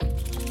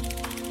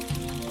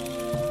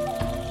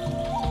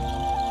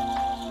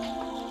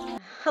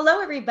Hello,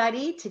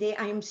 everybody. Today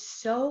I am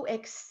so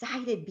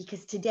excited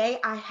because today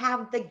I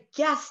have the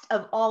guest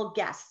of all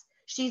guests.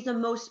 She's the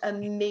most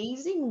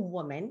amazing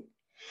woman.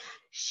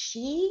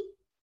 She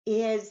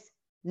is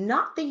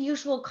not the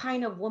usual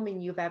kind of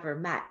woman you've ever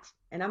met.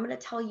 And I'm going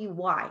to tell you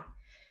why.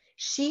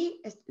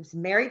 She is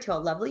married to a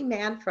lovely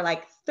man for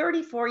like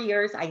 34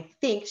 years. I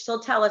think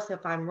she'll tell us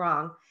if I'm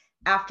wrong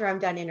after I'm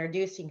done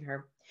introducing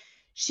her.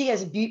 She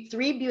has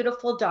three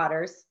beautiful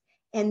daughters.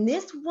 And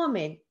this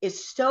woman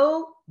is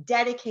so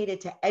dedicated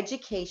to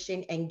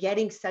education and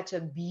getting such a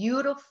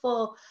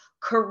beautiful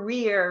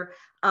career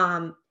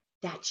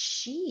that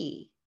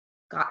she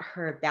got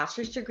her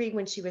bachelor's degree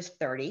when she was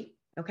 30.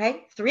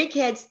 Okay. Three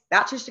kids,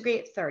 bachelor's degree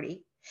at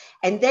 30.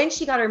 And then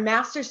she got her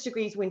master's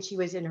degrees when she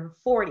was in her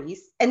 40s.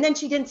 And then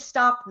she didn't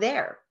stop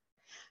there.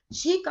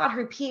 She got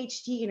her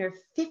PhD in her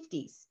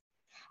 50s.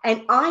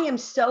 And I am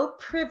so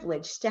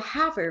privileged to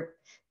have her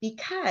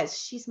because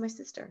she's my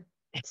sister.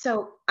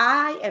 So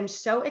I am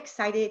so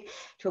excited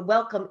to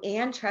welcome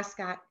Ann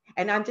Trescott.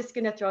 And I'm just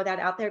going to throw that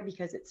out there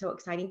because it's so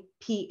exciting,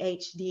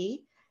 PhD.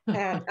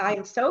 And I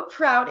am so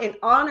proud and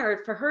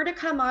honored for her to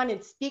come on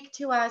and speak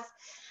to us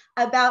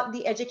about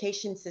the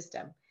education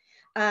system.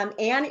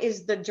 Ann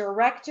is the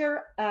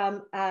director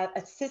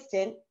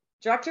assistant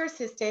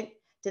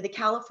to the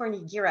California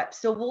Gear Up.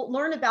 So we'll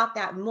learn about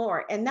that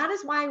more. And that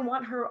is why I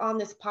want her on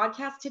this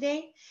podcast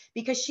today,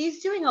 because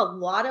she's doing a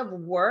lot of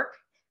work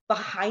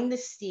behind the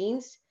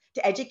scenes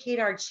to educate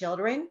our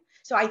children.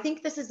 So I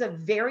think this is a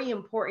very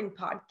important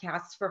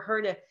podcast for her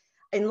to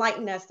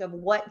enlighten us of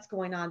what's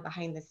going on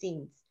behind the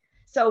scenes.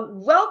 So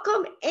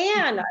welcome,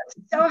 Ann. I'm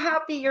so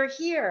happy you're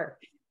here.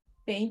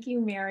 Thank you,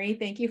 Mary.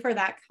 Thank you for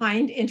that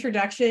kind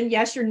introduction.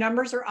 Yes, your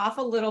numbers are off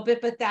a little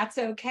bit, but that's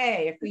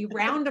okay. If we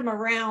round them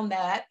around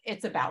that,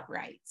 it's about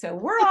right. So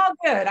we're all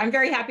good. I'm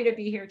very happy to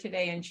be here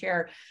today and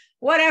share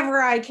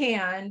whatever I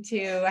can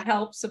to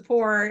help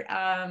support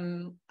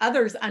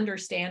others'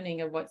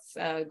 understanding of what's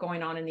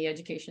going on in the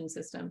education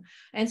system.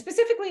 And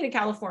specifically to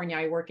California,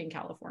 I work in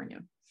California.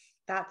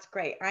 That's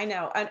great. I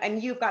know.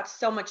 And you've got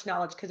so much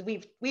knowledge because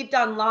we've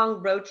done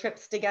long road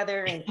trips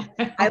together, and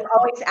I'm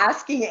always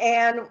asking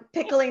Ann,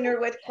 pickling her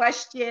with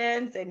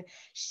questions, and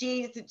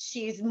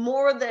she's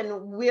more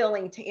than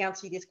willing to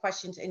answer these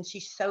questions, and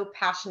she's so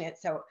passionate.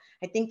 So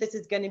I think this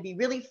is going to be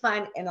really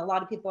fun, and a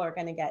lot of people are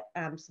going to get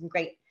some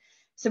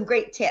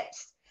great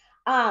tips.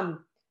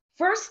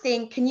 First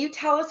thing, can you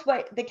tell us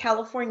what the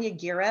California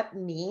Gear Up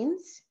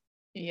means?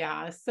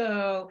 Yeah,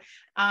 so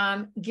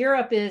Gear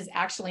Up is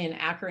actually an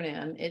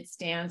acronym. It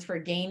stands for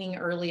Gaining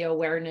Early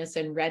Awareness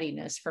and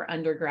Readiness for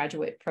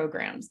Undergraduate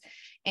Programs.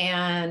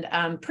 And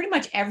pretty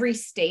much every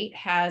state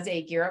has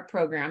a Gear Up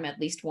program, at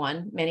least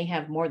one. Many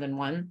have more than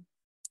one.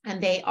 And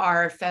they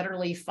are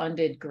federally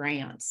funded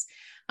grants,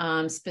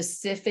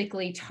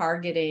 specifically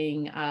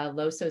targeting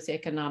low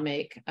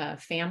socioeconomic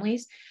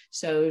families.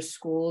 So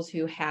schools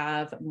who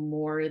have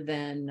more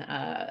than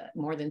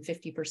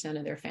 50%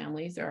 of their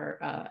families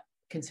are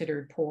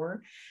considered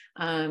poor.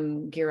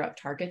 Gear Up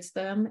targets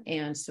them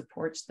and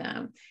supports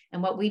them.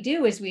 And what we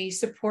do is we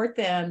support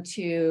them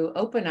to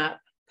open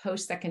up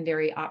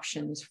post-secondary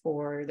options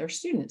for their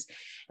students.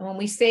 And when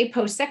we say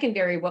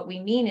post-secondary, what we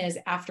mean is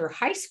after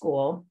high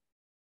school,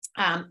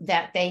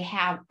 that they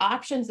have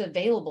options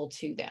available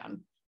to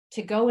them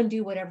to go and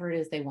do whatever it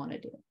is they want to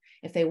do.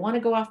 If they want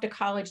to go off to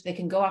college, they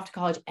can go off to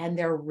college and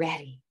they're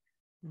ready.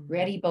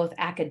 Ready both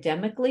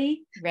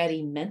academically,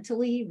 ready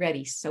mentally,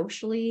 ready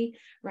socially,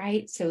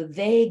 right? So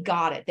they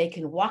got it. They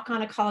can walk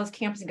on a college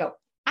campus and go,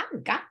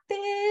 I've got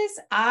this,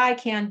 I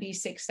can be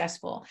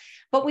successful.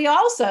 But we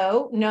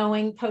also,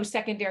 knowing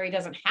post-secondary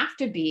doesn't have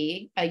to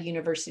be a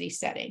university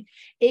setting.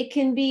 It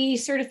can be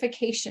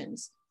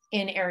certifications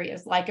in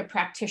areas like a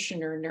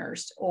practitioner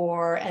nurse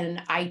or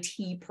an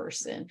IT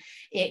person.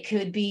 It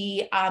could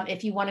be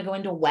if you want to go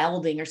into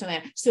welding or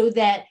something, so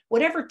that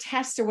whatever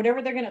tests or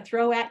whatever they're going to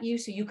throw at you,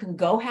 so you can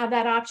go have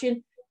that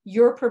option,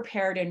 you're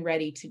prepared and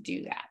ready to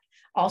do that.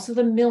 Also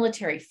the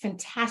military,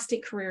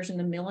 fantastic careers in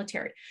the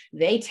military.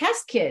 They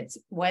test kids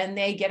when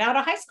they get out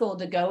of high school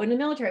to go in the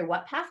military.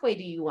 What pathway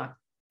do you want?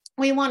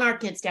 We want our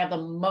kids to have the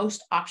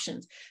most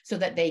options so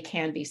that they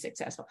can be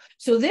successful.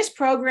 So this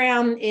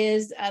program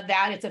is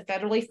it's a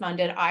federally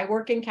funded. I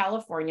work in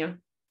California.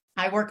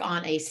 I work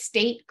on a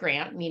state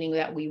grant, meaning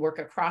that we work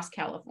across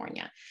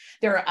California.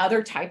 There are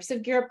other types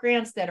of Gear Up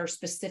grants that are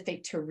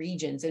specific to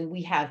regions, and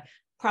we have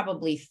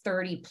probably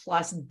 30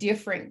 plus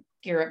different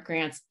Gear Up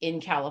grants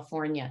in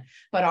California,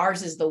 but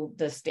ours is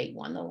the state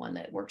one, the one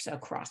that works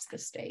across the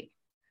state.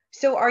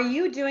 So are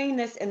you doing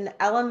this in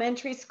the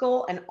elementary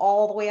school and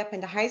all the way up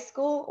into high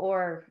school,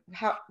 or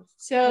how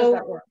does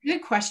that work?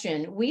 Good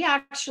question. We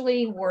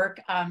actually work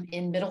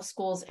in middle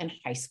schools and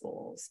high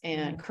schools.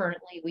 And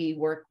currently we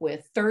work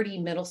with 30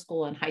 middle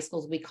school and high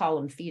schools. We call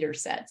them feeder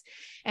sets.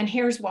 And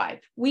here's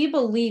why. We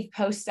believe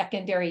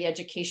post-secondary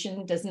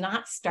education does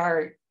not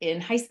start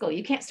in high school.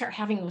 You can't start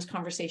having those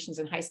conversations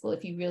in high school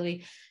if you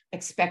really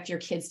expect your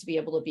kids to be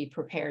able to be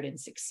prepared and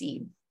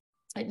succeed.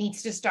 It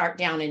needs to start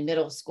down in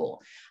middle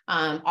school.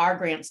 Our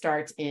grant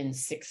starts in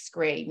 6th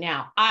grade.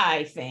 Now,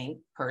 I think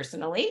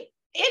personally,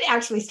 it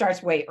actually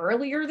starts way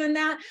earlier than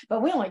that,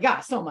 but we only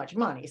got so much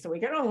money. So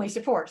we can only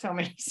support so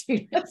many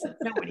students in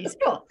so many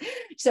schools.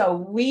 So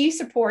we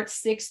support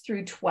 6th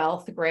through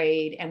 12th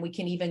grade, and we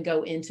can even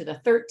go into the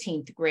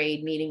 13th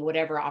grade, meaning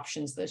whatever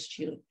options those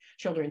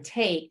children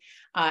take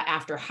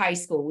after high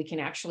school, we can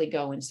actually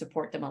go and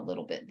support them a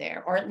little bit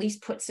there, or at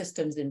least put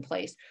systems in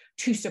place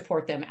to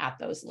support them at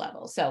those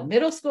levels. So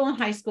middle school and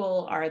high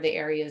school are the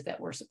areas that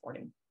we're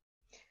supporting.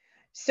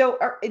 So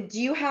do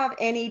you have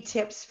any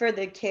tips for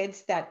the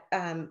kids that,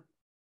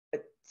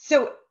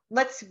 so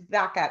let's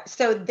back up.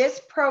 So this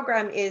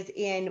program is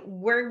in,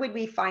 where would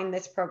we find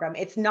this program?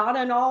 It's not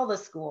in all the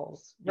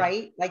schools,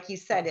 right? No. Like you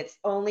said, it's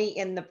only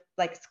in the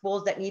like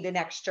schools that need an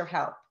extra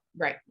help.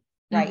 Right.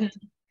 Right.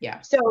 Mm-hmm.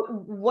 Yeah. So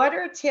what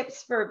are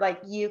tips for like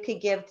you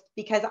could give?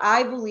 Because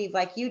I believe,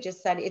 like you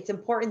just said, it's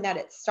important that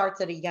it starts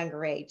at a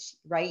younger age,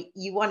 right?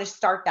 You want to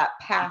start that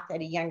path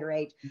at a younger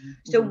age. Mm-hmm.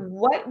 So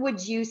what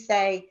would you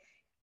say,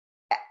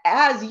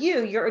 as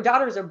your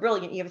daughters are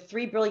brilliant. You have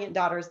 3 brilliant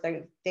daughters.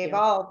 They've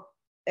all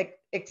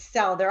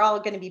excel. They're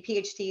all going to be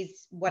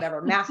PhDs,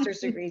 whatever, master's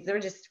degrees. They're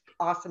just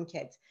awesome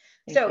kids.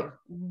 So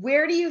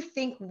where do you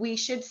think we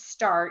should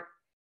start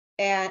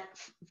and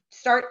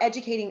start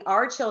educating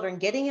our children,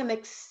 getting them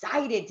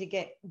excited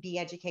to be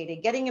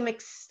educated, getting them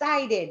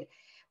excited?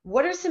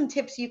 What are some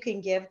tips you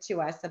can give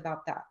to us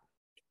about that?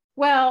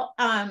 Well,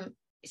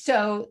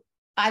 so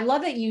I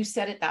love that you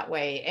said it that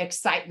way,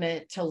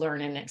 excitement to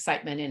learn and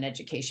excitement in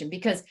education,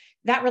 because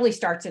that really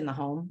starts in the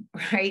home,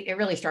 right? It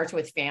really starts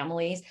with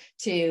families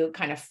to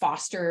kind of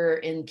foster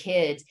in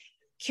kids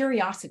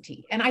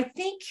curiosity. And I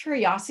think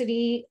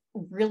curiosity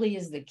really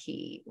is the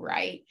key,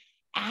 right?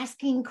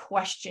 Asking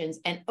questions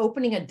and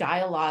opening a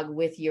dialogue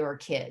with your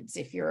kids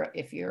if you're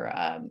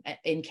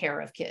in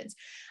care of kids.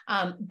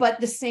 But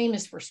the same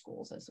is for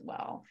schools as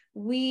well.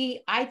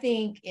 I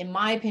think, in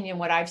my opinion,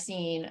 what I've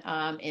seen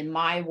in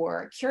my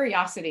work,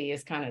 curiosity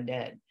is kind of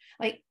dead.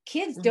 Like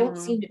kids don't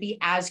seem to be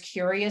as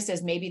curious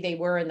as maybe they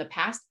were in the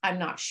past. I'm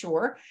not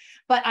sure,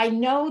 but I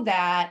know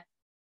that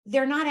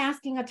they're not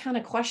asking a ton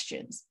of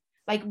questions.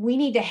 Like we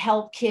need to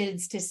help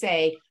kids to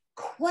say,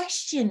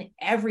 question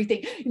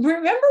everything.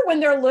 Remember when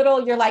they're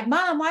little, you're like,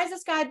 Mom, why is the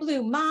sky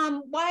blue?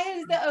 Mom, why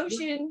is the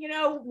ocean,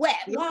 wet?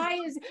 Why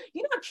is,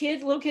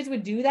 little kids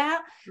would do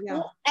that. Yeah.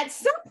 Well, at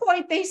some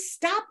point they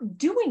stop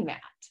doing that.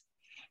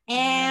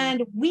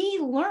 And we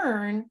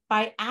learn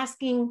by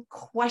asking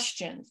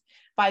questions,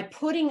 by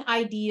putting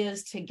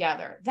ideas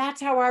together.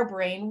 That's how our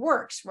brain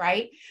works,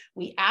 right?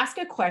 We ask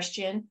a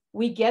question,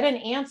 we get an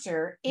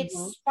answer, it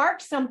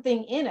sparks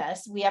something in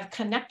us. We have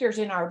connectors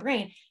in our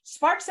brain,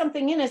 sparks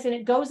something in us, and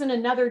it goes in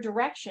another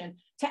direction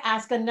to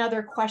ask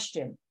another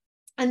question.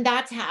 And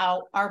that's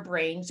how our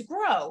brains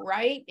grow,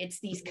 right? It's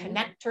these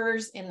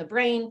connectors in the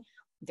brain,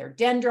 they're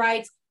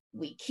dendrites.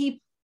 We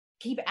keep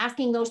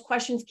asking those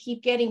questions,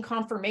 keep getting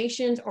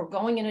confirmations or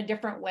going in a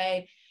different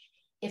way.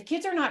 If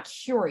kids are not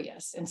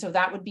curious, and so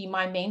that would be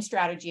my main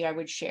strategy I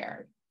would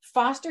share,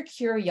 foster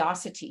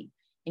curiosity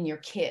in your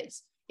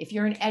kids. If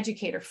you're an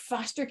educator,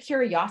 foster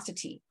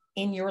curiosity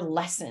in your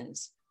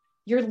lessons.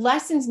 Your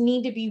lessons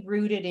need to be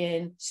rooted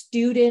in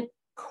student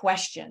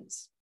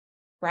questions,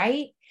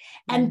 right?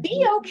 And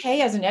be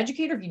okay as an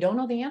educator if you don't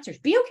know the answers.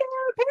 Be okay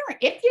as a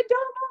parent if you don't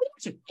know the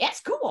answers.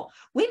 It's cool.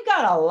 We've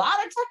got a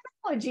lot of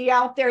technology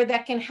out there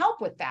that can help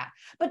with that.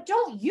 But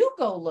don't you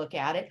go look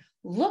at it.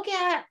 Look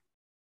at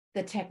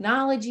the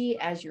technology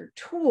as your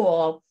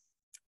tool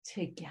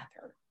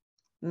together.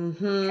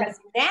 Because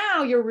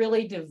now you're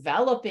really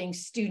developing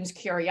students'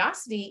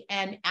 curiosity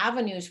and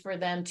avenues for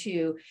them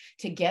to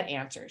get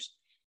answers.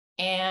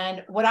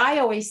 And what I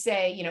always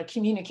say,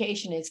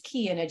 communication is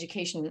key in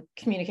education,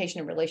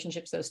 communication and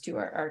relationships, those two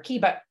are key.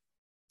 But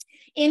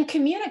in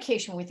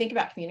communication, when we think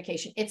about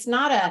communication, it's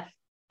not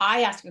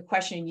I ask a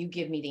question and you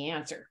give me the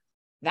answer.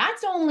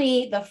 That's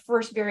only the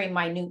first very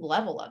minute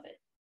level of it.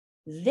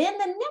 Then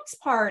the next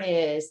part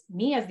is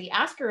me as the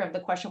asker of the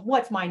question,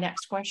 what's my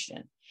next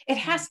question? It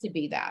has to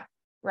be that,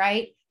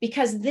 right?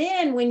 Because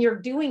then when you're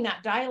doing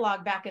that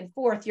dialogue back and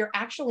forth, you're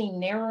actually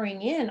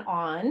narrowing in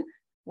on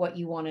what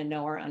you want to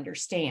know or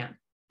understand.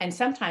 And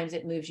sometimes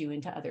it moves you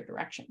into other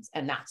directions,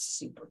 and that's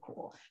super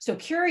cool. So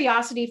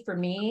curiosity for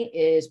me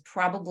is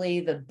probably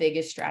the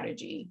biggest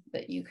strategy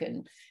that you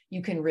can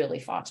really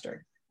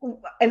foster.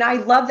 And I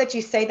love that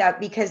you say that,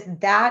 because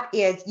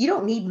you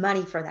don't need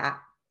money for that.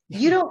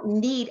 You don't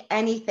need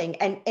anything.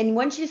 And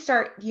once you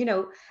start,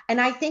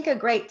 and I think a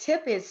great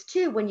tip is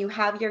too, when you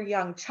have your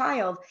young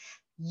child,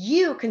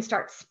 you can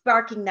start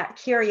sparking that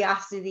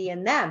curiosity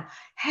in them.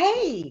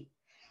 Hey,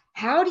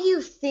 how do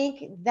you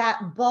think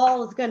that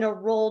ball is going to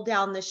roll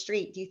down the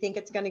street? Do you think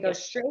it's going to go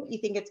straight? You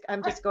think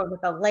I'm just going with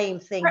a lame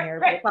thing here.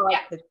 Right.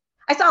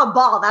 I saw a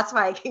ball. That's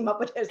why I came up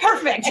with this.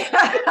 Perfect.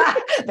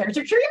 There's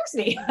your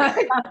curiosity.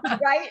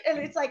 Right. And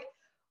it's like,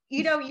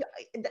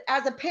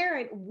 as a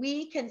parent,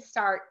 we can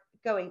start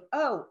going,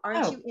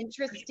 aren't you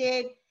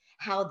interested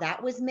how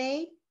that was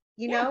made?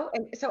 you Yeah. know?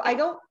 And so I Yeah.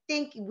 don't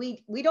think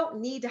we don't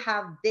need to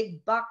have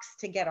big bucks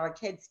to get our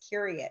kids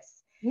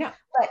curious. No.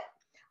 But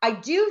I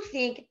do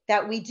think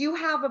that we do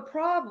have a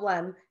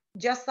problem,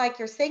 just like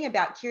you're saying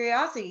about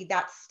curiosity,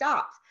 that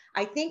stops.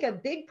 I think a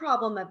big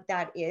problem of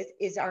that is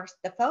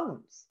the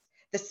phones,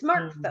 the Mhm.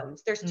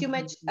 smartphones. There's too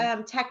much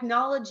Mhm.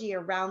 technology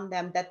around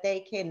them that they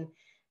can,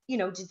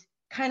 just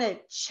kind of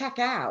check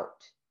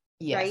out,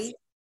 Yes. right?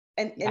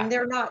 And Yeah.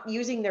 they're not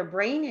using their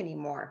brain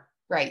anymore.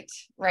 Right.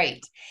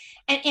 Right.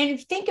 And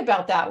think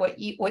about that, what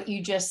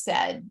you just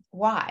said.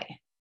 Why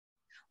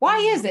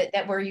is Mhm. it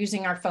that we're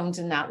using our phones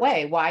in that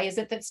way? Why is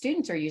it that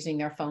students are using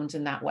their phones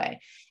in that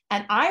way?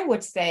 And I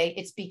would say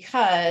it's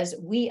because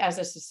we as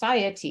a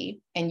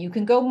society, and you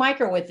can go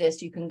micro with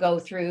this, you can go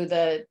through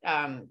the,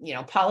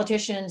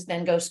 politicians,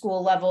 then go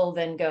school level,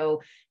 then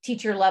go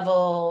teacher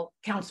level,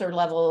 counselor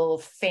level,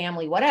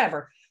 family,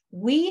 whatever.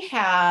 We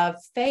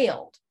have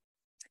failed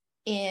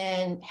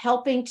in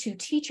helping to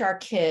teach our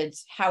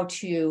kids how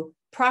to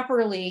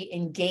properly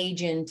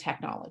engage in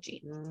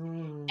technology,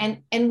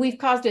 and Mm. we've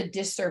caused a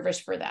disservice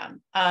for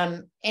them.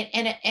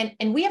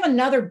 And we have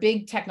another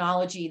big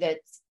technology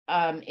that's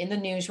in the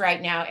news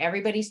right now.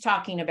 Everybody's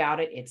talking about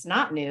it. It's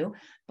not new,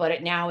 but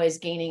it now is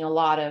gaining a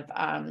lot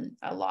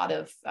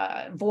of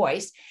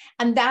voice,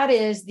 and that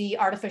is the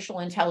artificial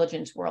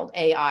intelligence world,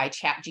 AI,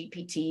 Chat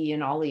GPT,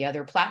 and all the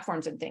other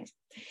platforms and things.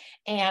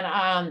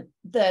 And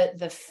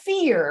the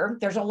fear,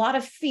 there's a lot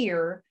of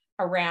fear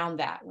around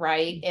that,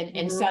 right? And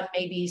Mhm. some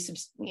may be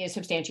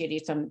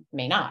substantiated, some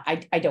may not.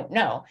 I don't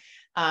know.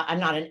 I'm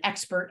not an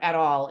expert at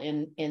all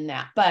in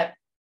that, but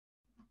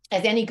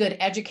as any good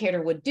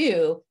educator would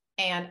do,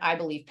 and I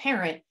believe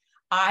parent,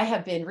 I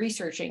have been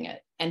researching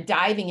it and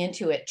diving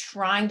into it,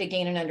 trying to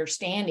gain an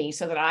understanding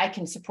so that I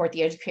can support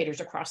the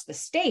educators across the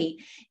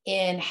state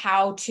in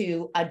how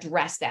to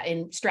address that,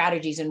 in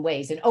strategies and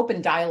ways, and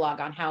open dialogue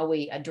on how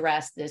we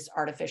address this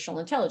artificial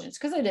intelligence,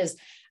 because it is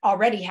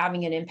already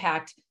having an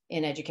impact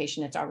in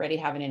education. It's already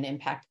having an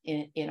impact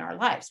in our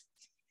lives.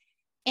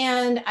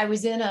 And I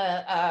was in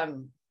a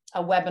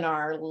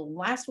webinar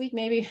last week,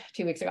 maybe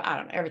 2 weeks ago. I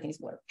don't know. Everything's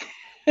blurred.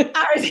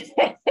 I was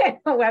in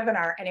a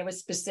webinar, and it was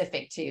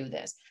specific to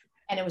this,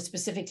 and it was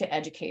specific to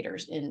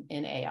educators in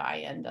AI.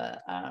 And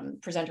the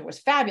presenter was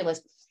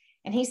fabulous.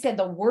 And he said,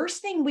 the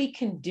worst thing we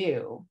can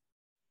do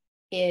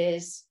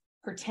is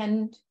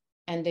pretend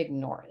and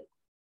ignore it.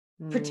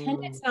 Pretend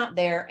Mm. it's not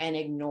there and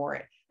ignore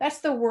it. That's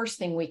the worst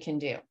thing we can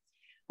do.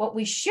 What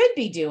we should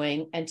be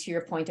doing, and to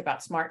your point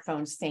about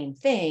smartphones, same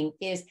thing,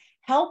 is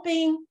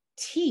helping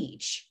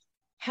teach,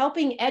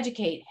 helping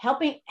educate,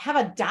 helping have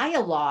a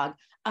dialogue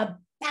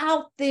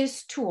about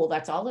this tool.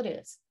 That's all it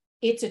is.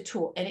 It's a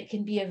tool, and it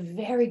can be a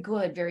very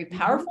good, very Mhm.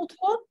 powerful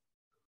tool,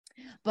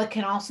 but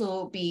can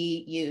also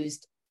be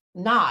used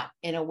not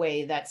in a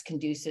way that's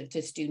conducive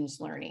to students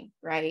learning,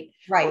 right?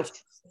 Or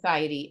Right.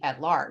 society at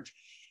large.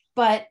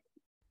 But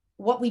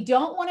what we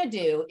don't want to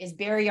do is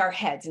bury our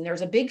heads. And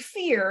there's a big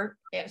fear,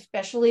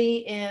 especially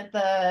in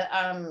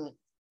the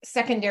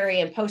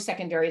secondary and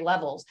post-secondary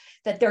levels,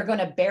 that they're going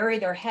to bury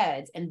their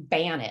heads and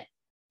ban it.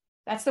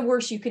 That's the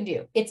worst you can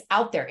do. It's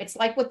out there. It's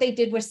like what they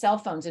did with cell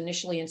phones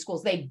initially in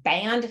schools. They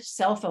banned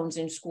cell phones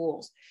in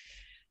schools.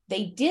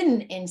 They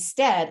didn't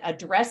instead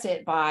address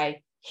it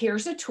by,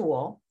 here's a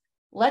tool.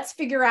 Let's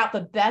figure out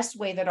the best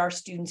way that our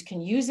students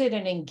can use it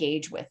and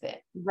engage with it,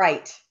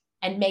 Right.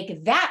 and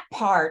make that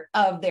part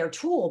of their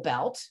tool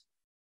belt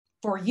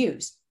for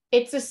use.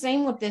 It's the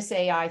same with this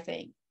AI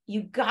thing.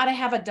 You got to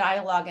have a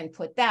dialogue and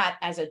put that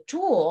as a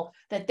tool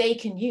that they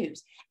can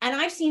use. And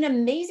I've seen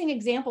amazing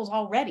examples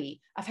already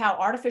of how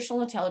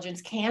artificial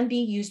intelligence can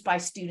be used by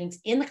students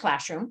in the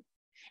classroom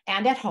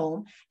and at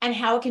home, and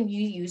how it can be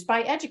used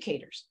by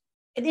educators.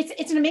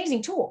 It's an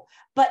amazing tool.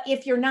 But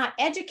if you're not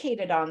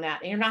educated on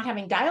that and you're not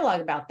having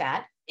dialogue about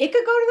that, it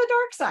could go to the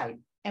dark side.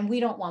 And we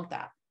don't want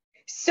that.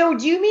 So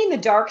do you mean the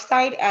dark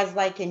side as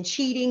like in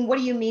cheating? What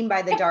do you mean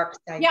by the dark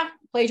side? Yeah,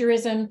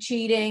 plagiarism,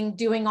 cheating,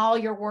 doing all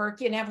your work.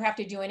 You never have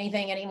to do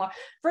anything anymore.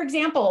 For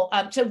example,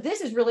 so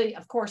this is really,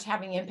 of course,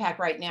 having impact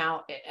right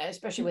now,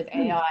 especially with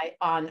AI,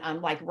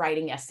 on like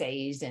writing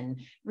essays and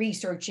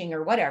researching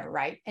or whatever,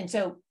 right? And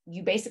so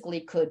you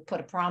basically could put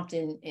a prompt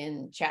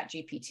in Chat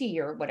GPT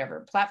or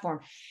whatever platform,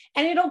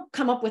 and it'll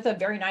come up with a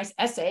very nice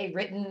essay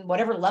written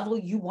whatever level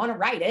you want to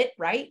write it,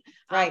 right?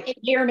 Right. It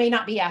may or may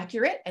not be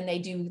accurate, and they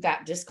do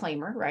that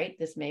disclaimer, right?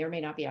 This may or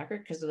may not be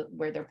accurate because of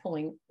where they're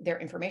pulling their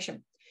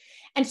information.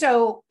 And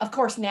so, of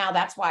course, now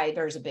that's why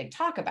there's a big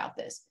talk about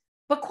this.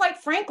 But quite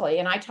frankly,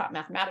 and I taught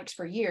mathematics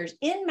for years,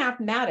 in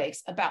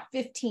mathematics about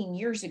 15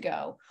 years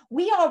ago,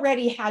 we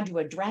already had to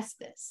address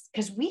this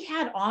because we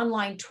had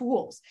online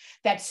tools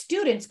that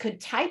students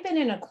could type in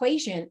an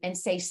equation and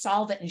say,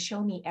 solve it and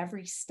show me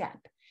every step.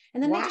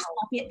 And then they just Wow.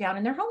 copy it down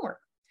in their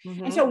homework.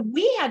 And Mhm. so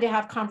we had to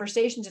have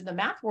conversations in the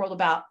math world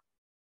about,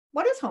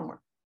 what is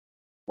homework?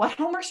 What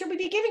homework should we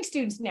be giving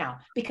students now?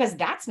 Because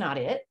that's not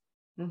it.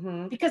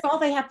 Mhm. Because all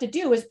they have to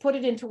do is put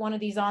it into one of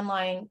these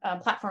online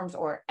platforms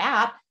or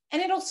app,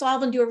 and it'll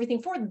solve and do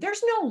everything for them.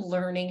 There's no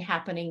learning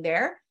happening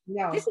there.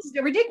 No. This is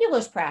a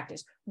ridiculous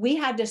practice. We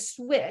had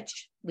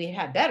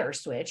better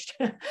switched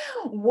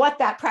what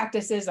that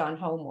practice is on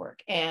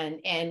homework.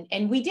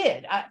 And we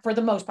did, for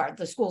the most part,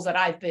 the schools that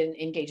I've been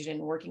engaged in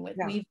working with,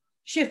 we've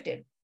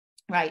shifted,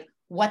 right?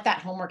 What that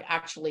homework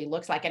actually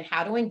looks like and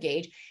how to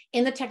engage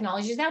in the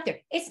technologies out there.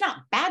 It's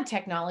not bad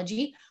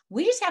technology.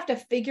 We just have to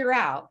figure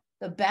out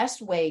the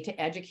best way to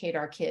educate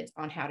our kids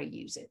on how to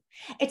use it.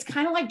 It's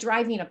kind of like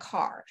driving a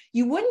car.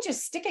 You wouldn't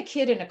just stick a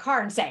kid in a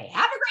car and say,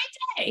 have a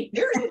great day.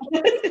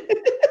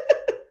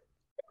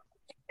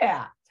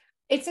 Yeah.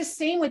 It's the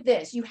same with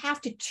this. You have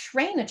to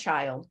train a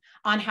child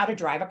on how to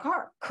drive a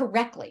car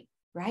correctly,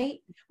 right?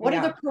 What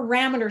are the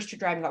parameters to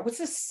driving a car? What's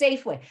the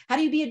safe way? How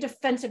do you be a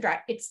defensive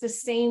driver? It's the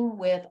same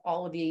with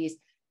all of these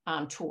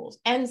tools,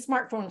 and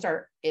smartphones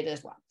are it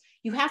as well.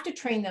 You have to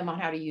train them on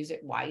how to use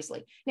it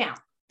wisely. Now,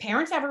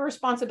 parents have a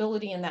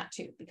responsibility in that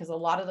too, because a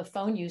lot of the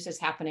phone use is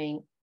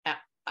happening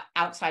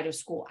outside of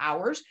school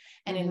hours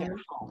and in their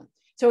home.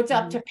 So it's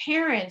up to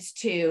parents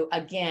to,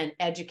 again,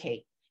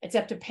 educate. It's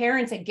up to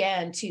parents,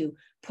 again, to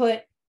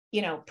put,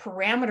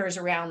 parameters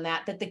around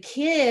that the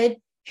kid,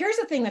 here's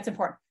the thing that's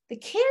important. The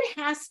kid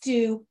has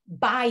to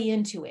buy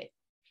into it.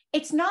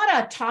 It's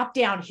not a top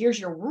down, here's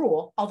your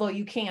rule, although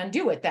you can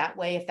do it that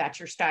way if that's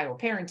your style of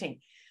parenting.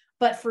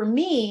 But for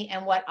me,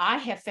 and what I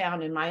have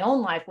found in my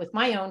own life with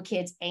my own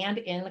kids and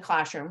in the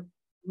classroom,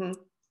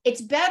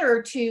 it's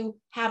better to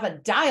have a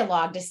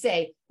dialogue to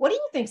say, what do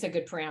you think is a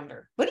good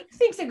parameter? What do you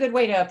think is a good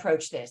way to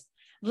approach this?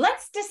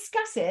 Let's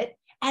discuss it,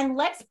 and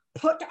let's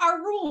put our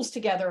rules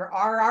together,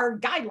 our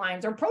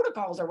guidelines, or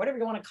protocols, or whatever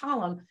you want to call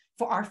them,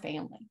 for our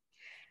family.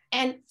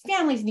 And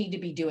families need to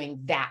be doing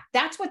that.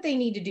 That's what they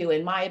need to do,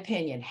 in my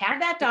opinion. Have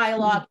that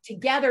dialogue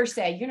together,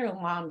 say,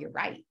 Mom, you're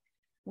right.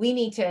 We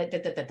need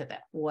to,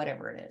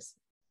 whatever it is.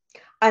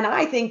 And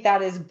I think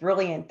that is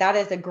brilliant. That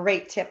is a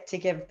great tip to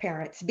give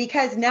parents,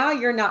 because now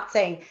you're not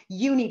saying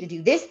you need to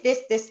do this.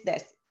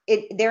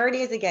 There it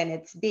is again.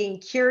 It's being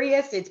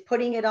curious. It's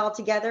putting it all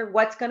together.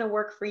 What's going to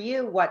work for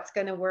you? What's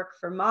going to work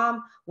for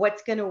mom?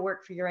 What's going to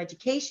work for your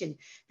education?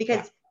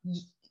 Because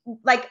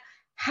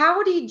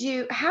how do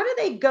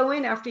they go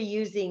in after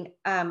using,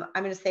 I'm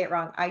going to say it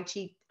wrong,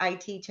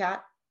 IT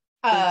chat?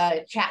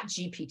 Chat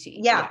GPT.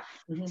 Yeah.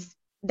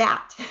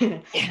 That.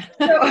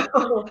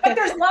 But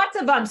there's lots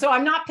of them. So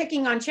I'm not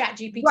picking on Chat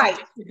GPT, right.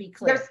 Just to be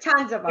clear. There's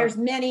tons of them. There's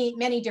many,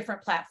 many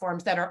different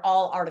platforms that are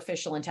all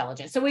artificial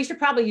intelligence. So we should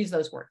probably use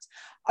those words.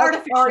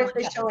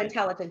 Artificial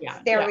intelligence. Yeah,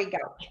 there we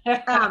go.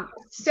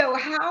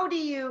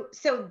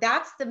 So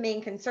that's the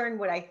main concern.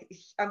 What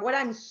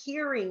I'm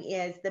hearing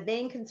is the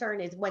main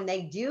concern is when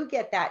they do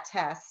get that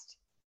test,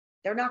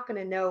 they're not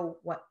going to know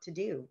what to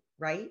do,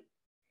 right?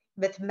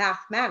 With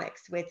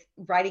mathematics, with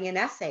writing an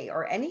essay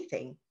or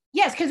anything.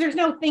 Yes, because there's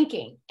no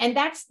thinking. And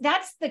that's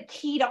the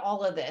key to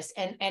all of this.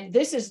 And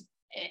this is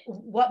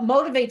what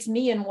motivates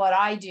me in what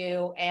I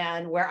do,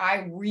 and where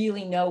I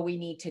really know we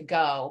need to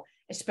go,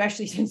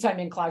 especially since I'm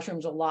in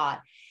classrooms a lot,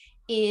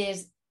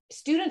 is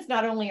students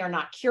not only are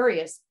not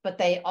curious, but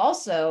they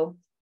also,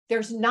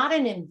 there's not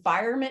an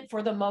environment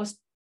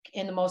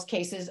in the most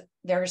cases,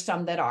 there are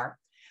some that are,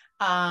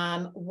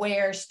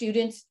 where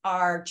students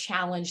are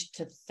challenged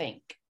to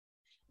think.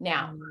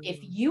 Now, if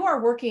you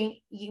are working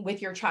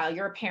with your child,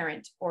 you're a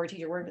parent or a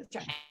teacher,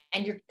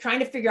 and you're trying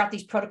to figure out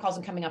these protocols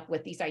and coming up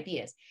with these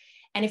ideas,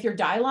 and if you're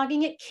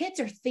dialoguing it, kids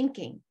are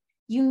thinking.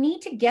 You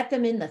need to get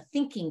them in the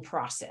thinking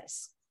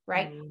process,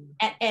 right?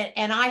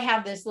 And I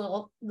have this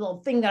little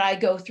thing that I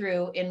go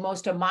through in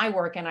most of my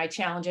work, and I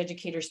challenge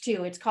educators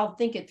too. It's called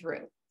Think It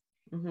Through.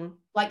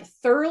 Like,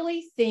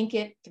 thoroughly think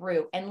it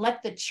through, and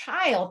let the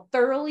child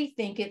thoroughly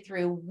think it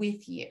through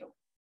with you,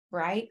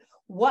 right?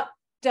 What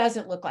does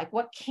it look like?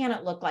 What can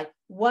it look like?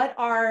 What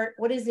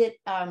is it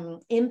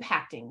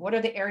impacting? What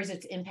are the areas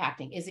it's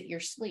impacting? Is it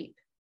your sleep?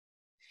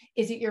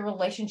 Is it your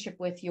relationship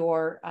with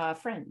your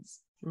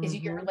friends? Is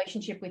it your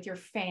relationship with your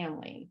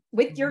family,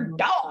 with your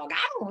dog?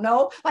 I don't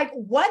know. Like,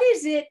 what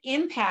is it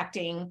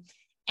impacting?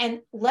 And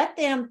let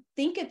them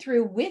think it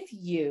through with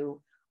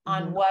you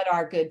on what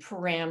are good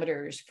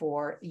parameters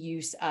for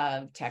use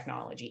of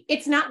technology.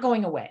 It's not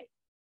going away.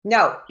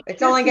 No,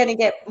 it's only going to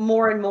get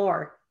more and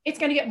more. It's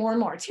going to get more and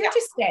more. It's here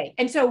to stay.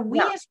 And so we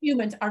as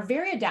humans are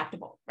very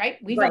adaptable, right?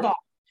 We've evolved.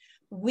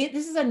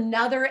 This is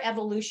another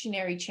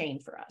evolutionary chain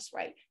for us,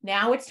 right?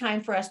 Now it's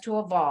time for us to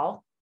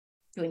evolve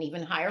to an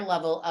even higher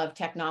level of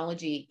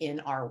technology in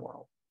our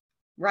world.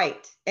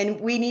 Right. And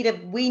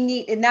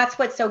and that's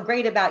what's so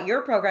great about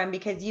your program,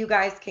 because you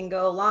guys can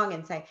go along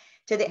and say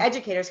to the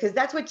educators, because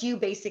that's what you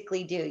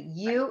basically do.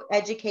 You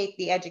educate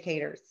the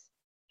educators.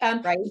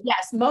 Right?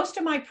 Yes, most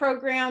of my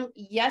program,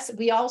 yes,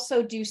 we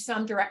also do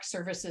some direct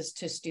services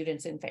to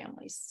students and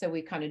families. So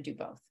we kind of do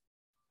both.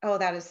 Oh,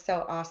 that is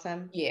so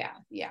awesome. Yeah.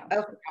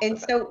 Oh, and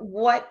so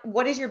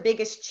what is your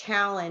biggest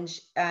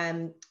challenge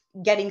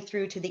getting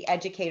through to the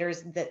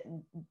educators,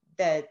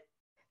 the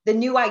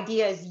new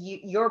ideas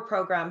your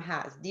program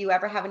has? Do you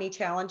ever have any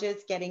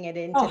challenges getting it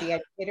into the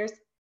educators?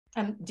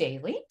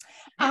 Daily.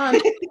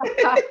 But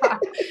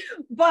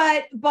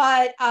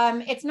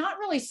it's not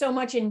really so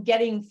much in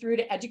getting through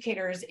to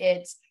educators.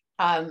 It's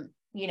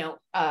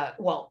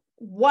well,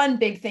 one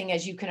big thing,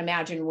 as you can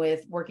imagine,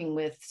 with working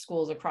with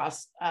schools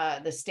across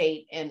the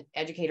state and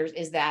educators,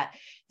 is that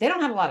they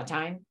don't have a lot of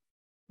time.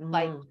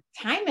 Like,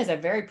 time is a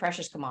very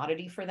precious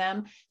commodity for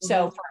them.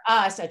 So for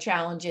us, a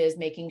challenge is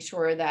making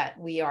sure that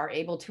we are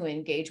able to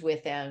engage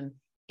with them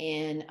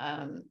in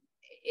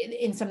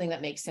something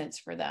that makes sense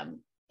for them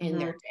in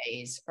their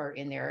days or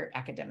in their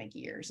academic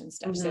years and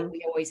stuff. So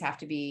we always have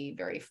to be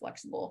very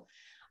flexible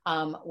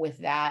with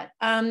that.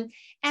 And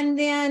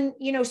then,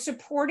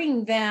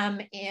 supporting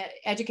them,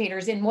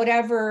 educators, in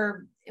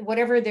whatever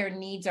their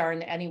needs are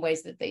in any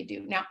ways that they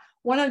do. Now,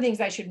 one of the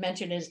things I should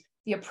mention is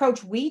the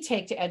approach we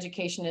take to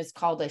education is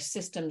called a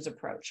systems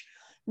approach,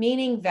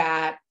 meaning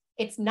that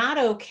it's not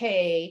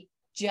okay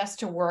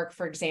just to work,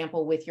 for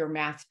example, with your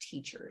math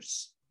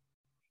teachers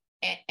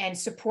and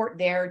support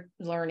their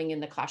learning in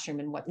the classroom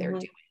and what they're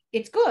doing.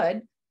 It's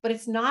good, but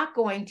it's not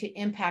going to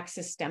impact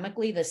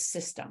systemically the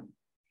system.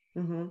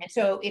 And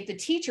so if the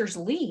teachers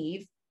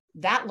leave,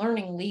 that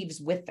learning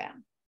leaves with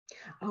them.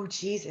 Oh,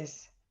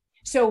 Jesus.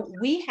 So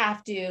we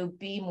have to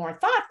be more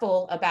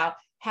thoughtful about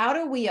how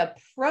do we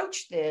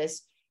approach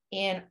this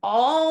in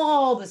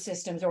all the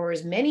systems, or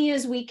as many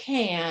as we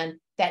can,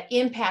 that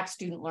impact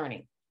student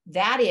learning.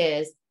 That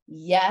is,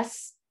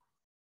 yes,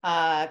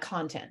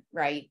 content,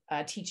 right?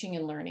 Teaching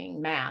and learning,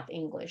 math,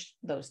 English,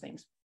 those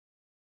things.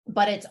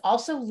 But it's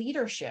also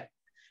leadership.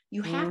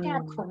 You have to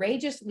have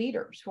courageous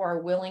leaders who are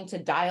willing to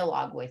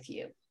dialogue with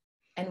you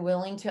and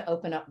willing to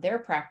open up their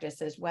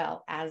practice as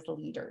well as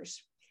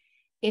leaders.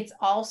 It's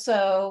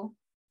also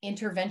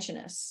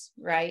interventionists,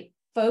 right?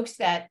 Folks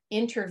that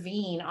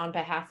intervene on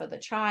behalf of the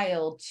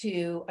child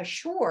to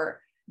assure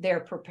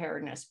their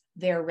preparedness,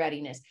 their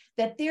readiness,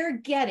 that they're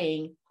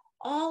getting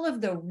all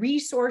of the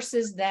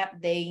resources that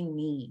they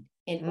need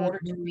in order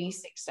to be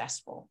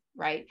successful,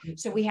 right?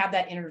 So we have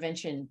that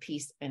intervention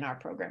piece in our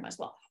program as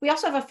well. We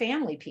also have a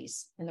family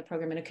piece in the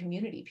program and a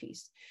community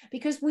piece,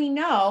 because we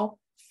know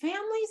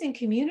families and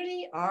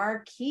community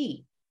are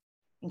key.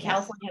 And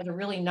California has a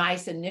really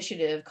nice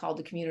initiative called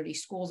the Community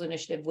Schools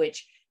Initiative,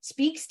 which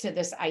speaks to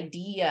this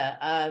idea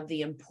of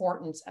the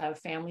importance of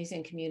families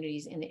and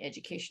communities in the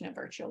education of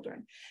our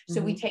children.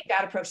 So we take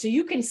that approach. So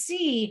you can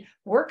see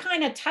we're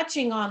kind of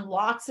touching on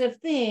lots of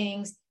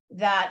things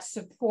that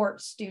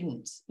support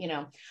students.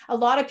 A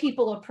lot of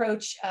people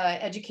approach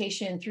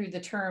education through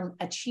the term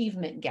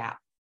achievement gap,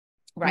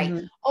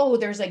 right? Oh,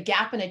 there's a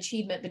gap in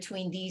achievement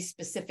between these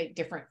specific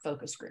different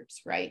focus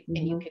groups, right?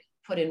 And you can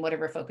put in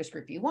whatever focus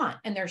group you want,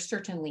 and there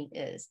certainly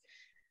is.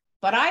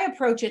 But I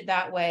approach it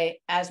that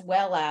way, as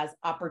well as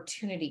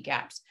opportunity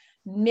gaps.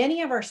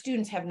 Many of our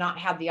students have not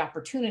had the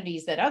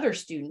opportunities that other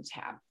students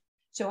have.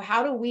 So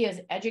how do we as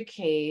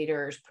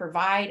educators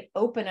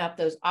open up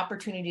those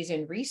opportunities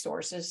and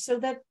resources so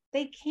that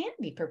they can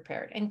be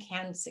prepared and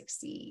can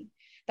succeed?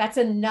 That's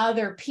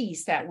another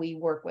piece that we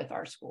work with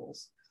our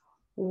schools.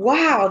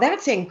 Wow,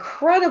 that's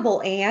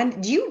incredible,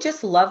 Anne. Do you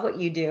just love what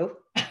you do?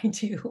 I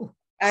do.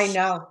 I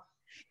know.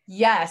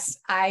 Yes,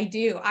 I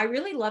do. I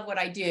really love what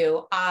I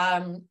do.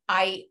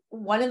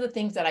 One of the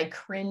things that I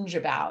cringe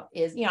about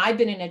is, I've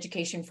been in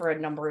education for a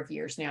number of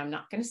years now. I'm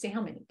not going to say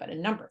how many, but a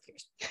number of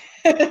years.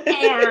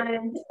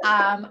 And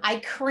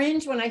I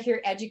cringe when I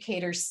hear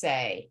educators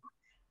say,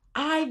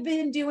 I've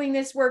been doing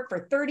this work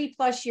for 30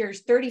 plus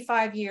years,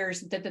 35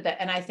 years,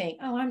 and I think,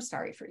 oh, I'm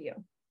sorry for you.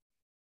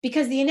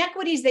 Because the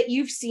inequities that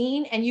you've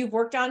seen and you've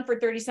worked on for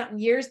 30 something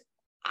years,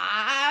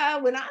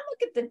 when I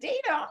look at the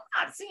data,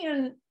 I'm not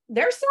seeing,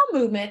 there's some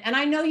movement, and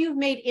I know you've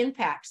made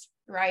impacts,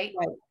 right?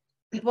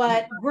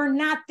 But we're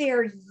not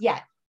there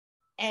yet.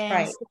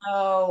 And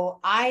so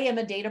I am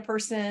a data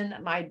person.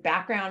 My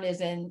background is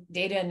in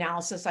data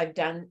analysis. I've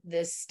done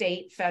this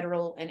state,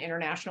 federal, and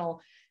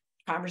international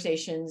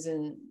conversations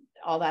and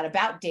all that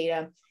about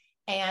data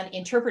and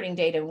interpreting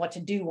data and what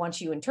to do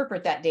once you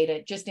interpret that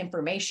data, just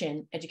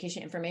information,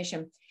 education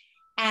information.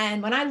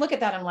 And when I look at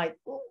that, I'm like,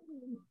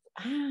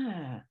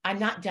 I'm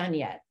not done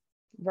yet.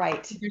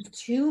 Right. There's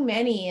too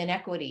many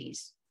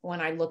inequities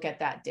when I look at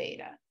that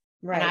data.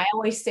 Right. And I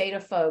always say to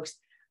folks,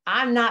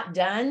 I'm not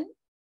done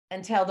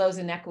until those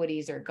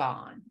inequities are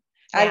gone.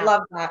 Now, I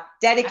love that.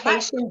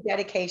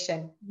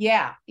 Dedication.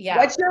 Yeah.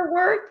 What's your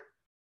word?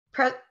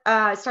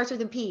 Starts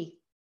with a P.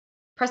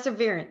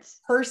 Perseverance.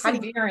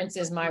 Perseverance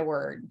is my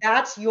word.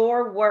 That's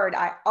your word.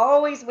 I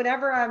always,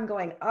 whenever I'm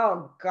going,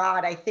 oh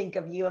God, I think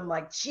of you. I'm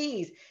like,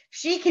 geez,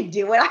 she could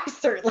do it. I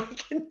certainly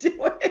can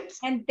do it.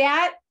 And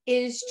that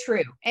is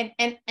true. And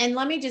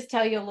let me just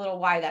tell you a little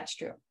why that's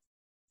true.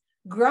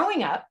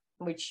 Growing up,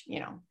 which,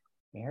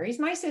 Mary's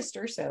my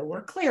sister, so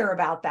we're clear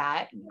about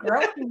that.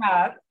 Growing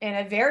up in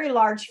a very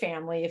large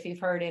family, if you've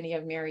heard any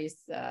of Mary's,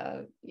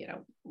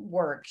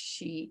 work,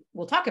 she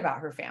will talk about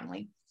her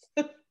family.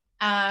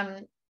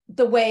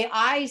 The way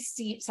I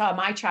saw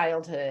my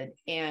childhood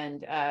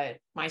and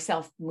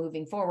myself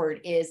moving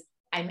forward is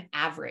I'm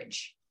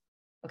average.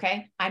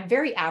 Okay. I'm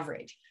very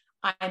average.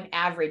 I'm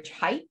average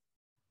height.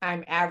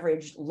 I'm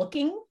average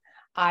looking.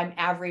 I'm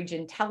average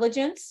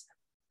intelligence.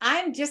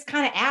 I'm just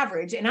kind of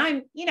average. And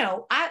I'm,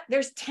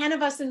 there's 10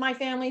 of us in my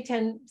family,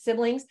 10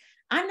 siblings.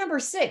 I'm number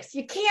 6.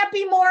 You can't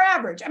be more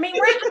average. I mean,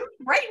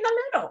 right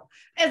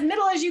in the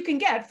middle as you can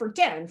get for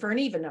 10 for an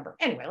even number.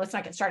 Anyway, let's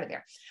not get started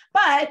there.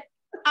 But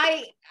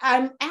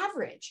I'm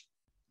average.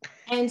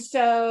 And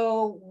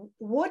so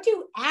what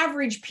do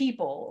average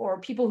people, or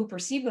people who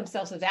perceive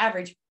themselves as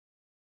average,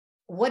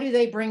 what do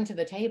they bring to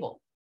the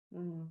table?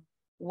 Mm.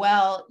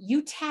 Well,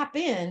 you tap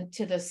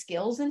into the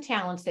skills and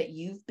talents that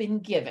you've been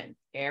given.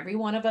 Every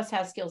one of us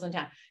has skills and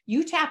talents.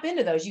 You tap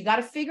into those. You got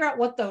to figure out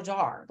what those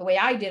are. The way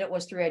I did it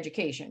was through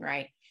education,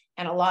 right?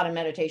 And a lot of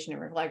meditation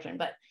and reflection.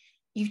 But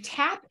you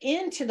tap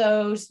into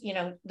those,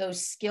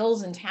 those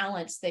skills and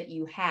talents that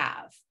you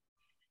have,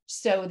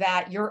 so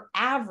that your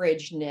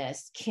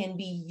averageness can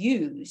be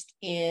used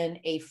in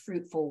a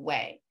fruitful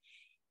way.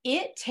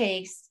 It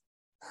takes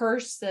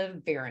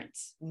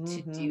perseverance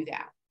to do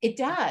that. It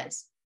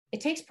does.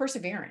 It takes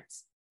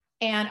perseverance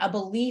and a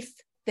belief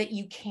that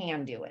you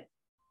can do it.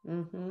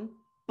 Mm-hmm.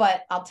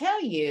 But I'll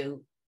tell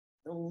you,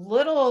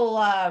 little,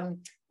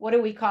 what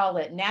do we call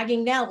it?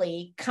 Nagging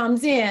Nelly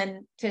comes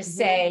in to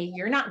say,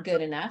 you're not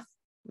good enough.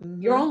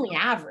 You're only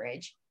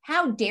average.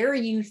 How dare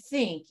you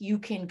think you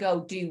can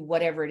go do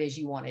whatever it is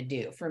you want to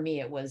do? For me,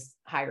 it was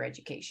higher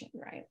education,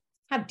 right?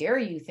 How dare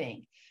you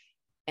think?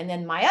 And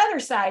then my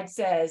other side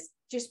says,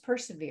 just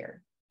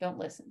persevere. Don't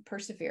listen.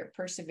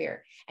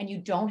 Persevere. And you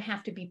don't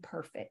have to be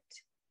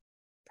perfect.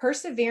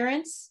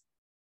 Perseverance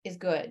is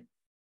good.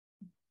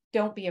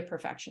 Don't be a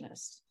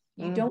perfectionist.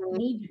 You don't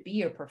need to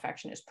be a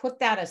perfectionist. Put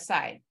that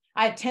aside.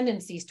 I have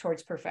tendencies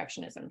towards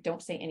perfectionism.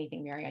 Don't say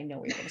anything, Mary. I know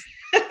what you're going to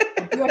say.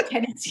 I do have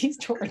tendencies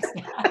towards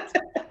that.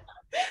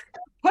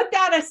 Put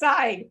that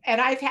aside.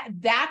 And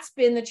that's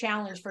been the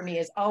challenge for me,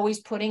 is always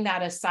putting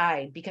that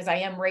aside, because I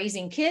am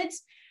raising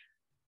kids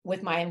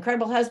with my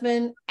incredible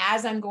husband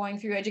as I'm going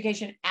through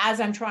education, as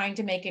I'm trying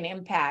to make an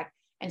impact.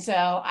 And so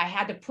I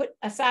had to put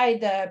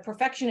aside the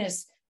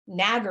perfectionist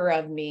nagger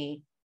of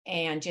me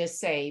and just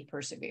say,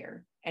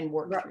 persevere and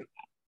work through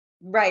that.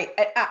 Right.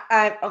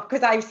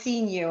 Because I've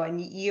seen you,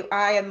 and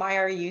I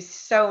admire you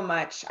so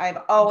much. I've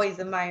always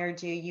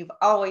admired you. You've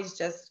always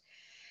just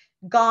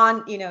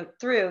gone,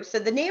 through. So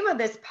the name of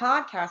this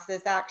podcast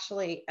is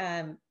actually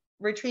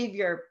Retrieve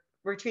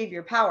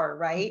Your Power,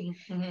 right?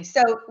 Mm-hmm.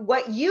 So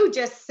what you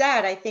just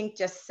said, I think,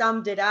 just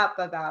summed it up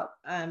about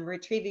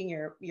retrieving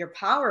your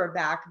power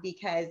back,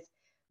 because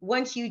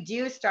once you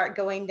do start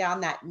going down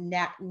that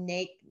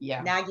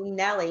nagging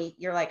Nelly,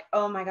 you're like,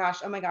 oh my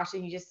gosh,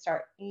 and you just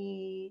start,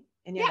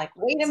 and you're like,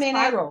 wait a minute.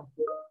 Spiral.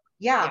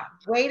 Yeah,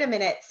 wait a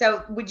minute.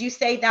 So would you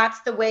say that's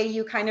the way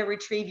you kind of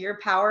retrieve your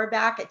power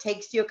back? It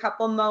takes you a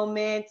couple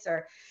moments,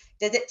 or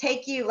does it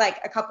take you like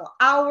a couple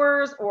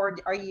hours, or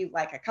are you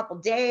like a couple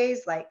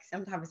days? Like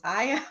sometimes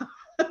I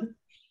am.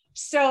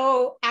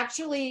 So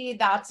actually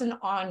that's an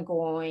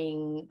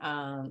ongoing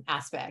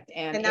aspect,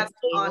 and that's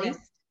honest.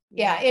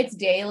 Yeah, it's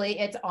daily.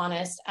 It's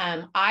honest.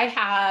 I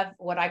have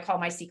what I call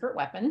my secret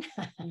weapon.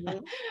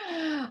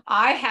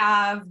 I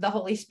have the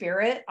Holy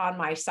Spirit on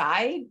my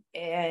side,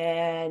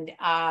 and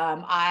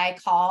I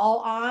call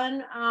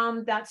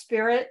on that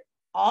Spirit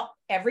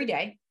every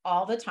day,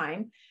 all the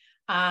time,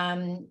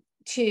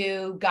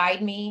 to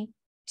guide me,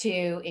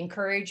 to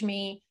encourage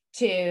me,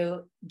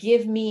 to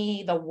give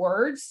me the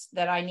words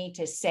that I need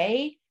to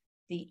say,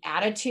 the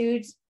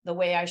attitudes, the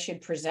way I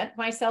should present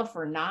myself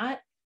or not.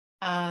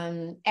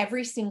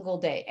 Every single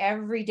day,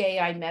 every day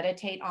I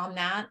meditate on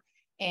that,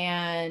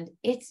 and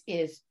it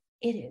is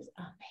amazing.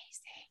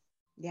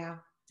 Yeah.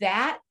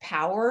 That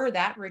power,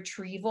 that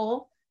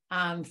retrieval,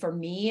 for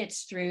me,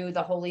 it's through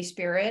the Holy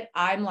Spirit.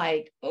 I'm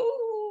like,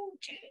 oh,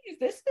 geez,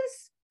 this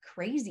is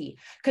crazy.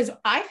 Because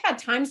I've had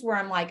times where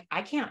I'm like,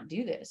 I can't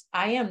do this.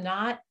 I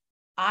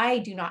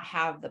do not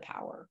have the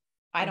power.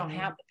 I don't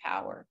have the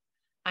power.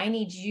 I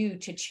need you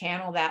to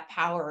channel that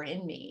power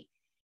in me,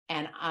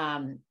 and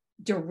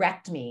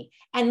direct me,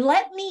 and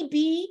let me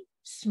be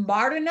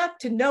smart enough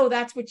to know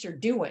that's what you're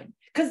doing.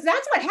 Because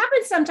that's what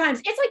happens sometimes.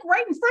 It's like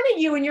right in front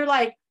of you, and you're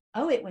like,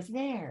 oh, it was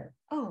there.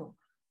 Oh,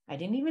 I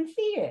didn't even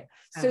see it.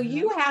 So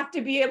you have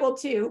to be able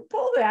to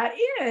pull that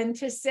in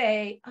to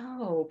say,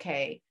 oh,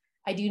 okay,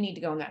 I do need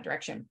to go in that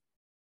direction.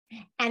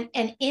 And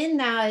in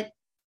that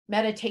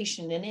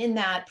meditation, and in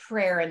that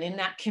prayer, and in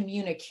that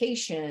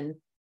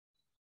communication,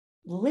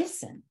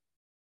 listen,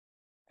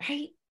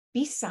 right?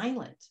 Be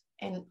silent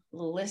and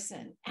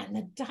listen. And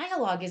the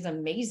dialogue is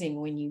amazing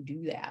when you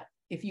do that,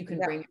 if you can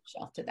bring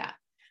yourself to that.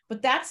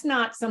 But that's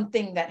not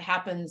something that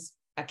happens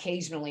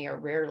occasionally or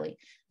rarely.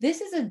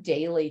 This is a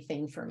daily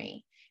thing for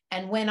me.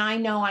 And when I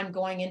know I'm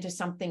going into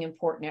something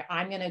important,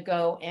 I'm going to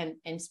go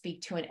and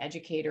speak to an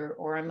educator,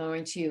 or I'm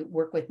going to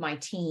work with my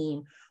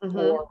team,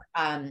 or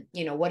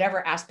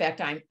whatever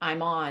aspect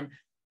I'm on,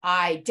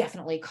 I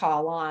definitely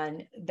call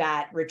on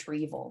that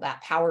retrieval,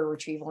 that power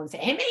retrieval, and say,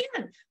 hey,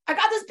 man, I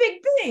got this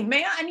big thing,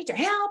 man. I need your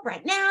help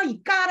right now. You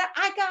got it.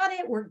 I got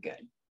it. We're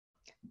good.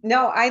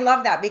 No, I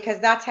love that, because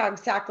that's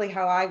exactly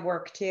how I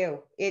work too.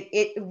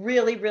 It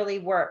really, really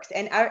works.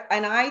 And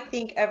I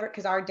think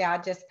because our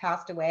dad just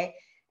passed away,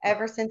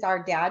 ever since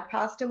our dad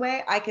passed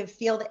away, I can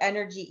feel the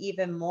energy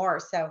even more.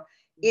 So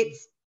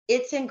it's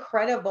it's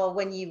incredible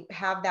when you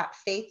have that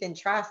faith and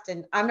trust,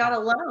 and I'm not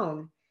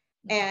alone.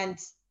 And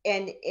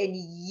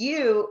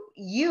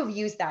you've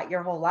used that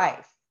your whole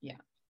life. Yeah.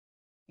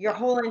 Your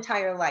whole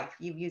entire life,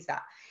 you've used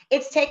that.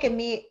 It's taken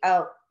me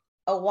a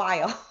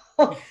while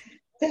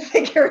to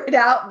figure it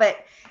out, but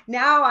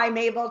now I'm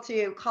able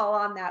to call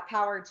on that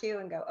power too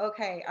and go,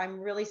 okay, I'm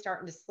really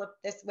starting to slip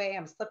this way.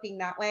 I'm slipping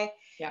that way.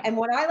 Yeah. And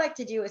what I like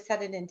to do is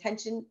set an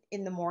intention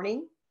in the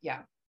morning. Yeah.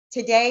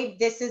 Today,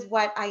 this is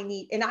what I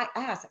need. And I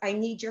ask, I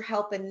need your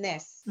help in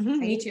this. I Me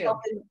need too.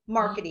 help in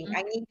marketing.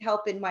 I need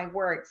help in my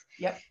words.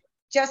 Yep.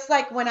 Just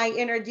like when I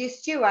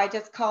introduced you, I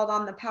just called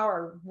on the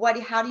power.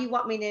 How do you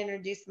want me to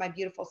introduce my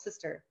beautiful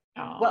sister?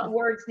 What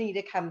words need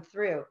to come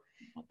through?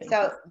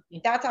 So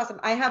that's awesome.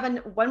 I have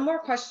one more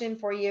question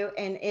for you,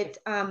 and it's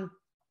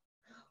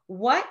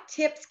what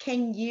tips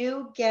can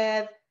you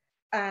give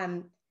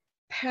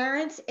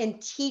parents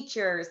and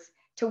teachers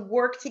to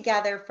work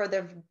together for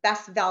the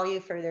best value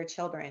for their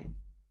children?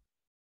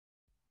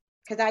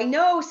 Because I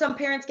know some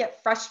parents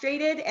get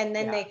frustrated, and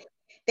then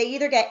they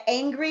either get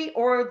angry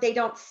or they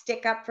don't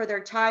stick up for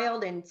their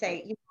child and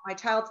say, you know, my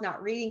child's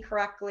not reading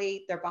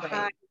correctly, they're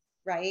behind.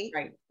 Right.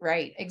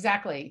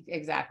 Exactly.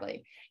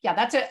 Yeah,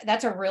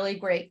 that's a really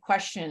great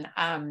question.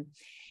 And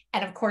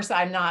of course,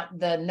 I'm not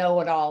the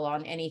know-it-all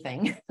on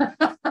anything.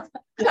 Don't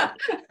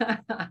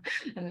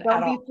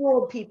be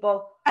fooled,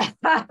 people.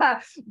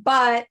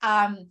 But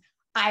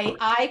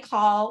I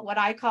call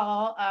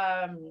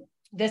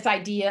this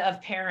idea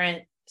of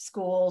parent,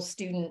 school,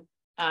 student,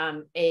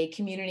 a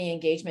community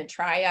engagement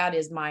triad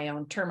is my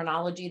own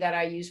terminology that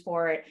I use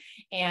for it.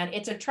 And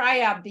it's a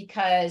triad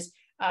because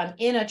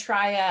in a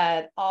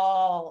triad,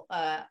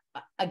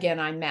 again,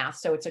 I'm math,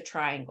 so it's a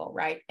triangle,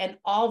 right? And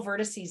all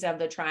vertices of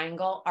the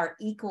triangle are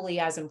equally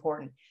as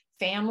important.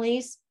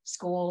 Families,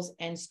 schools,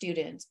 and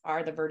students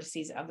are the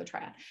vertices of the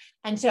triad.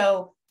 And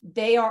so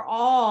they are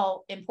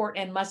all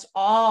important and must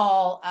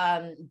all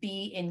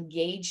be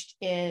engaged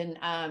in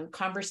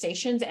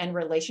conversations and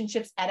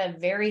relationships at a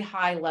very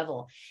high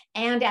level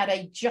and at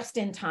a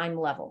just-in-time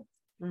level.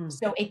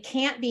 So it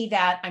can't be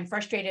that I'm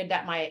frustrated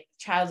that my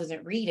child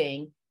isn't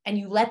reading and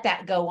you let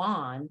that go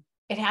on.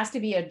 It has to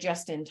be a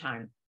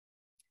just-in-time.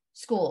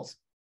 Schools,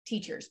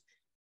 teachers.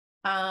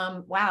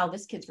 Wow,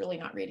 this kid's really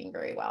not reading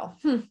very well.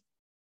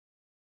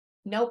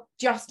 Nope,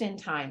 just in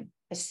time.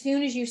 As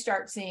soon as you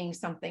start seeing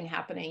something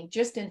happening,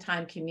 just in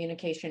time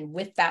communication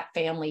with that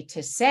family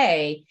to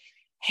say,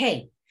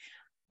 hey,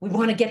 we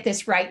want to get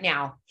this right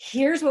now.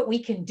 Here's what we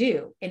can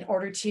do in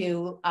order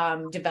to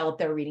develop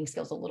their reading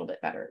skills a little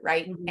bit better,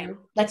 right? And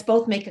let's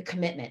both make a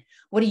commitment.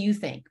 What do you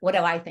think? What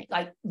do I think?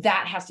 Like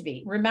that has to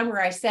be.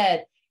 Remember, I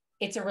said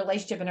it's a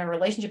relationship, and a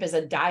relationship is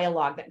a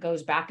dialogue that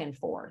goes back and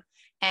forth.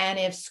 And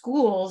if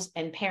schools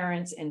and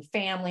parents and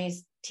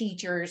families,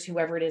 teachers,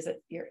 whoever it is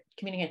that you're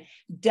communicating,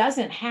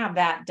 doesn't have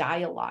that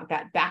dialogue,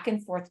 that back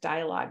and forth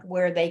dialogue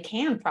where they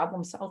can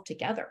problem solve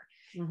together,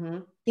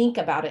 think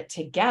about it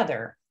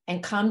together,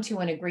 and come to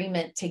an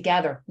agreement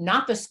together,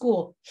 not the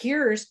school,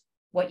 here's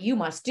what you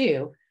must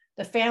do.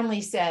 The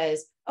family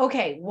says,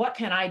 okay, what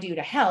can I do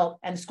to help?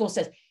 And the school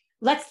says,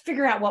 let's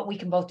figure out what we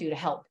can both do to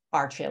help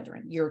our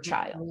children, your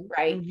child,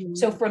 right?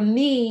 So for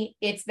me,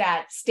 it's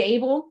that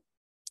stable.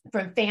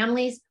 From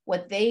families,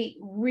 what they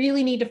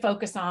really need to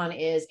focus on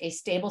is a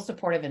stable,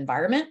 supportive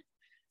environment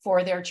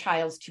for their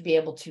child to be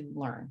able to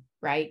learn,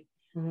 right?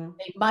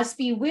 They must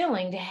be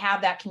willing to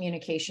have that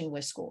communication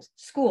with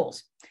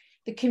schools.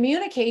 The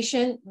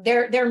communication,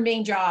 their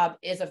main job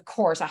is, of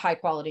course, a high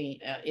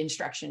quality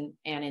instruction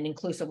and an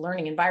inclusive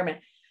learning environment.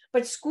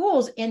 But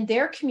schools in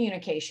their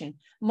communication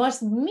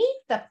must meet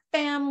the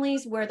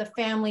families where the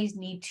families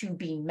need to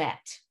be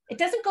met. It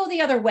doesn't go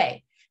the other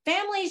way.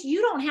 Families,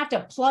 you don't have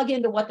to plug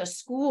into what the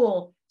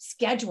school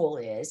schedule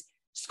is.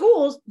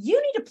 Schools,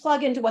 you need to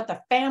plug into what the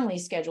family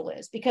schedule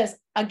is. Because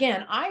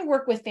again, I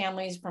work with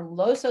families from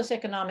low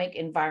socioeconomic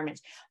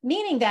environments,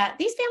 meaning that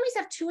these families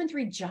have 2 and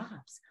 3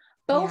 jobs.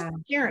 Both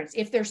parents,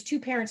 if there's 2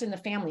 parents in the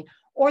family,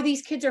 or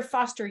these kids are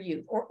foster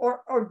youth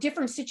or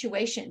different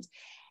situations.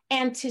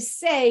 And to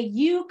say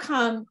you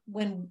come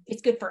when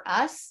it's good for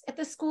us at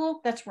the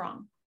school, that's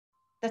wrong.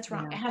 That's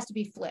wrong. It has to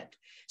be flipped.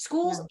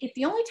 Schools, if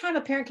the only time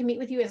a parent can meet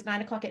with you is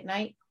 9 o'clock at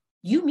night,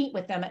 you meet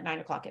with them at 9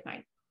 o'clock at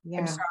night.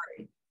 I'm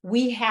sorry.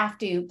 We have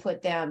to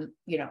put them,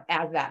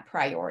 as that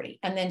priority.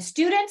 And then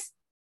students,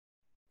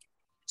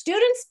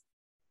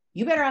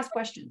 you better ask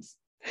questions.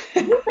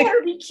 You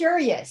better be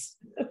curious.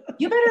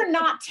 You better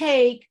not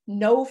take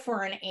no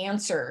for an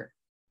answer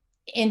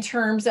in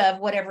terms of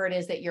whatever it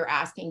is that you're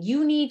asking.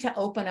 You need to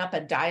open up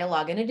a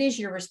dialogue, and it is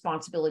your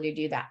responsibility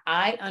to do that.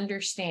 I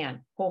understand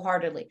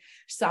wholeheartedly.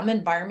 Some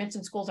environments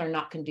and schools are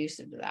not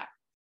conducive to that.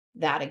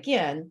 That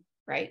again,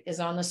 right, is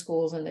on the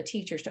schools and the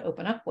teachers to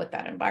open up what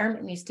that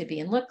environment needs to be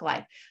and look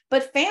like.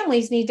 But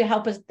families need to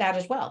help us that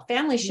as well.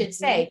 Families should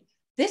say,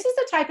 this is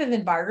the type of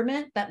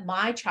environment that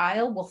my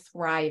child will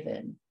thrive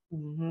in.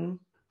 And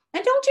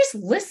don't just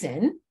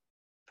listen.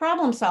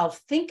 Problem solve,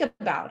 think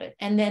about it,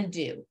 and then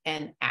do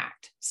and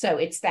act. So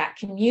it's that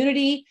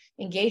community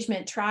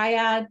engagement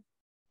triad,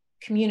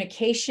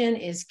 Communication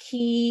is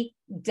key.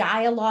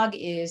 Dialogue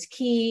is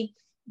key.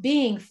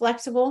 Being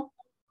flexible,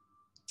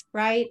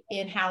 right,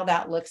 in how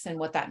that looks and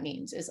what that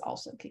means is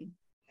also key.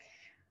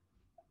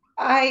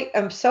 I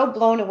am so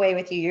blown away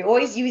with you. You're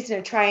always using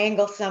a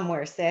triangle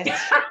somewhere, sis.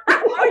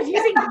 I was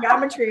using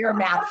geometry or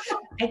math.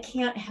 I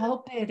can't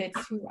help it.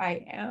 It's who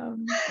I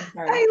am.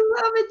 I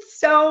love it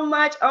so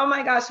much. Oh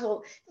my gosh.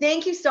 Well,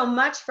 thank you so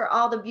much for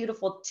all the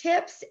beautiful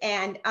tips.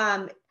 And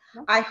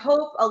I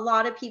hope a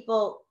lot of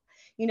people,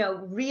 you know,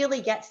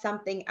 really get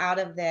something out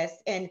of this,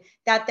 and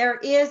that there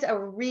is a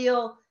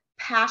real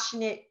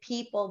passionate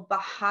people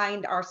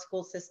behind our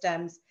school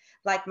systems,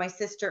 like my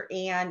sister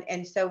Ann.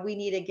 And so we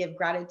need to give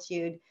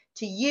gratitude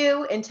to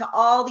you and to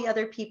all the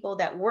other people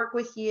that work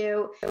with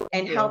you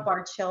and help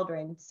our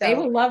children. So they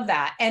will love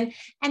that. And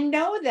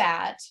know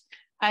that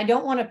I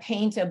don't want to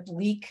paint a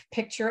bleak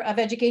picture of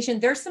education.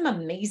 There's some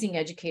amazing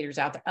educators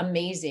out there,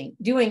 amazing,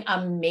 doing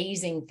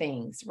amazing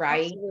things,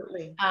 right?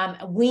 Absolutely.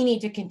 We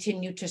need to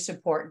continue to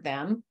support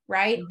them,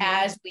 right?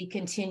 As we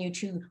continue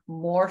to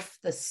morph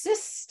the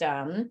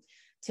system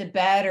to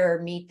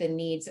better meet the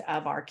needs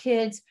of our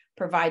kids,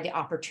 provide the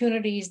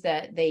opportunities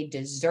that they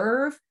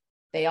deserve.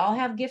 They all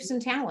have gifts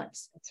and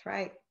talents. That's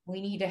right.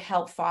 We need to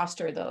help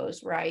foster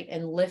those, right?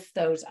 And lift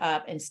those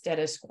up instead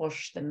of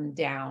squash them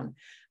down,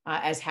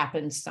 as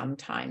happens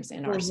sometimes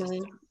in our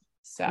system.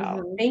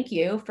 So thank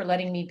you for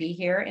letting me be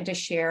here and to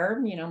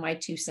share, you know, my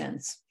 2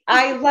 cents.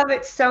 I love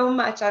it so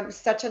much. I'm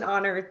such an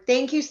honor.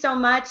 Thank you so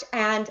much.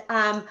 And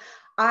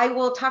I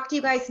will talk to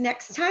you guys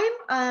next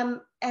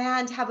time,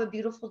 and have a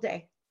beautiful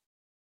day.